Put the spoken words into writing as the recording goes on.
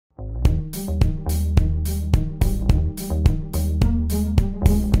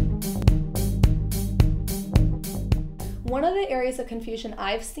one of the areas of confusion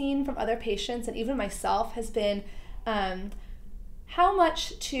I've seen from other patients and even myself has been how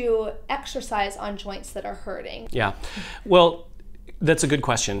much to exercise on joints that are hurting. Yeah, well, that's a good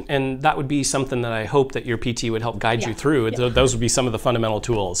question, and that would be something that I hope that your PT would help guide you through. Those would be some of the fundamental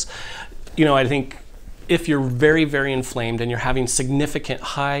tools. You know, I think if you're very, very inflamed and you're having significant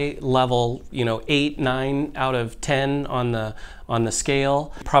high level, 8, 9 out of 10 on the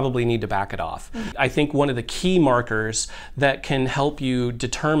scale, probably need to back it off. I think one of the key markers that can help you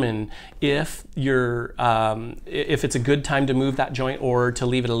determine if if it's a good time to move that joint or to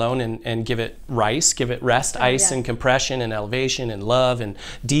leave it alone and give it rest, ice and compression and elevation and love and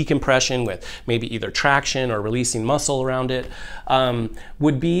decompression with maybe either traction or releasing muscle around it,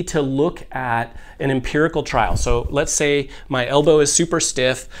 would be to look at an empirical trial. So let's say my elbow is super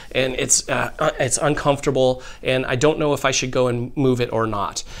stiff and it's uncomfortable and I don't know if I should go and move it or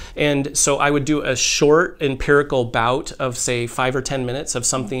not. And so I would do a short empirical bout of say 5 or 10 minutes of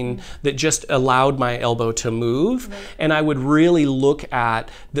something that just allowed my elbow to move. And I would really look at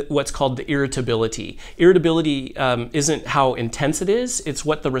what's called the irritability. Irritability isn't how intense it is, it's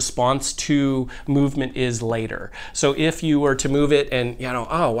what the response to movement is later. So if you were to move it and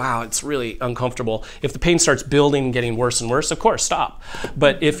oh wow, it's really uncomfortable. If the pain starts building and getting worse and worse, of course, stop.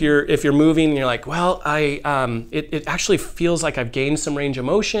 But if you're moving and you're like, well, it actually feels like I've gained some range of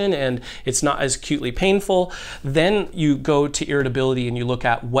motion and it's not as acutely painful, then you go to irritability and you look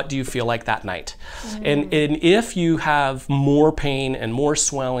at what do you feel like that night. And if you have more pain and more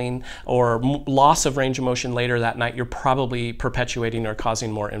swelling or loss of range of motion later that night, you're probably perpetuating or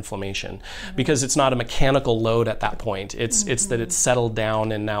causing more inflammation because it's not a mechanical load at that point. It's that it's settled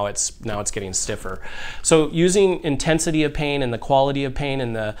down and now it's getting stiffer. So using intensity of pain and the quality of pain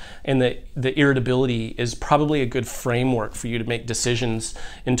and the irritability is probably a good framework for you to make decisions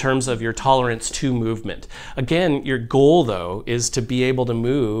in terms of your tolerance to movement. Again, your goal though is to be able to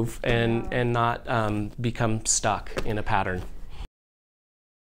move and not become stuck in a pattern.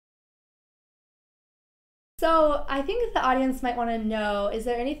 So I think the audience might want to know, is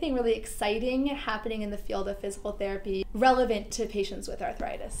there anything really exciting happening in the field of physical therapy relevant to patients with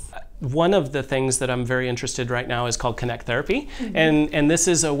arthritis? One of the things that I'm very interested right now is called connect therapy. And this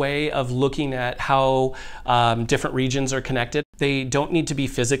is a way of looking at how different regions are connected. They don't need to be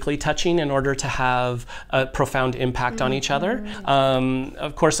physically touching in order to have a profound impact on each other.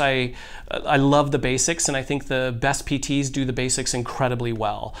 Of course, I love the basics, and I think the best PTs do the basics incredibly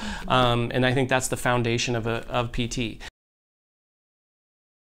well. And I think that's the foundation of PT.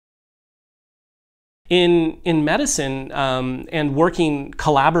 In medicine and working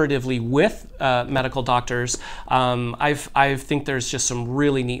collaboratively with medical doctors, I think there's just some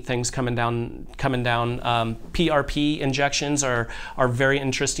really neat things coming down. PRP injections are very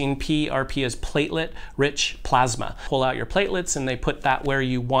interesting. PRP is platelet-rich plasma. Pull out your platelets and they put that where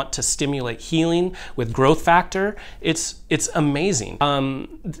you want to stimulate healing with growth factor. It's amazing.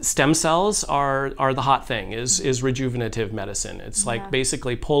 Stem cells are the hot thing. Is rejuvenative medicine. It's like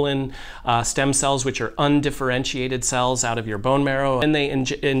basically pulling stem cells, which are undifferentiated cells, out of your bone marrow, and they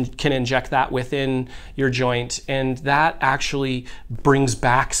can inject that within your joint, and that actually brings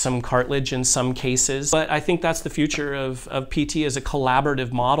back some cartilage in some cases. But I think that's the future of PT, as a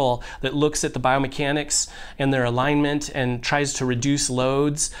collaborative model that looks at the biomechanics and their alignment and tries to reduce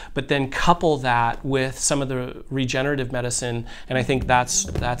loads, but then couple that with some of the regenerative medicine, and I think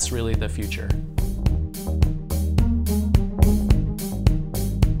that's really the future.